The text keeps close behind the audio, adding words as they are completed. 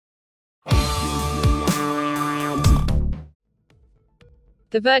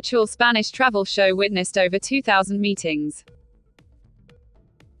The virtual Spanish travel show witnessed over 2,000 meetings.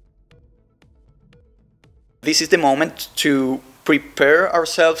 This is the moment to prepare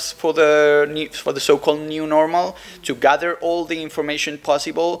ourselves for the so-called new normal, to gather all the information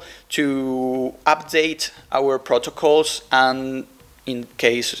possible, to update our protocols, and in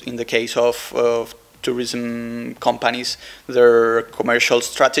the case of tourism companies, their commercial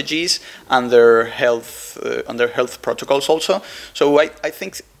strategies and their health protocols also. So I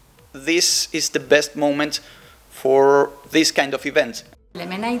think this is the best moment for this kind of event. The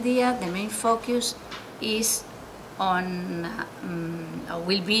main idea, the main focus is on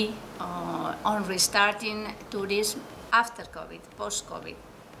will be on restarting tourism after COVID, post-COVID,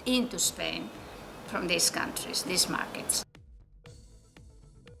 into Spain from these countries, these markets.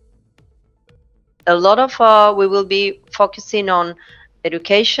 A lot of we will be focusing on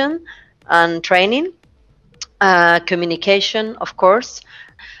education and training, communication, of course,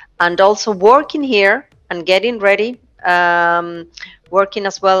 and also working here and getting ready, working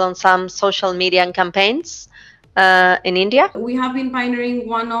as well on some social media and campaigns in India. We have been pioneering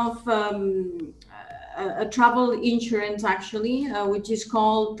one of a travel insurance actually, which is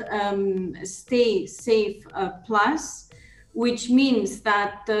called Stay Safe Plus, which means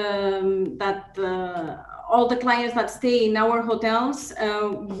that all the clients that stay in our hotels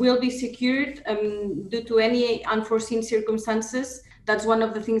will be secured due to any unforeseen circumstances. That's one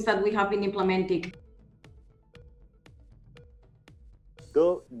of the things that we have been implementing.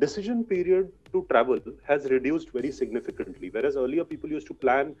 The decision period to travel has reduced very significantly, whereas earlier people used to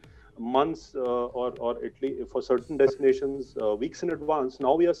plan months or at least for certain destinations weeks in advance.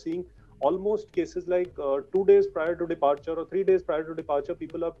 Now we are seeing almost cases like 2 days prior to departure or 3 days prior to departure,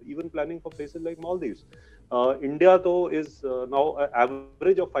 people are even planning for places like Maldives. India though is now an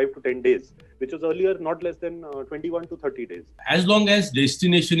average of 5 to 10 days, which was earlier not less than 21 to 30 days. As long as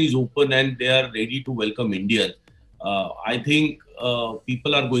destination is open and they are ready to welcome Indians, I think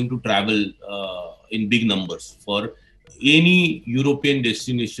people are going to travel in big numbers for any European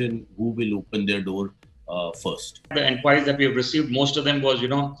destination who will open their door first. The inquiries that we have received, most of them was,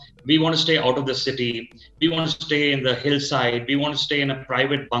 we want to stay out of the city, we want to stay in the hillside, we want to stay in a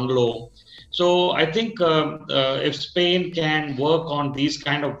private bungalow. So I think if Spain can work on these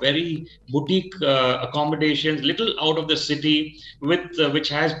kind of very boutique accommodations, little out of the city, with which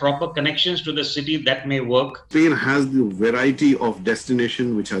has proper connections to the city, that may work. Spain has the variety of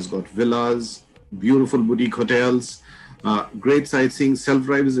destination which has got villas, beautiful boutique hotels, great sightseeing.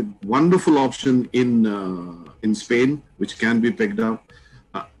 Self-drive is a wonderful option in Spain, which can be picked up.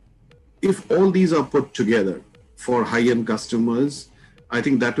 If all these are put together for high-end customers, I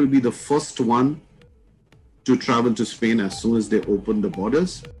think that will be the first one to travel to Spain as soon as they open the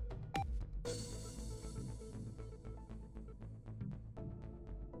borders.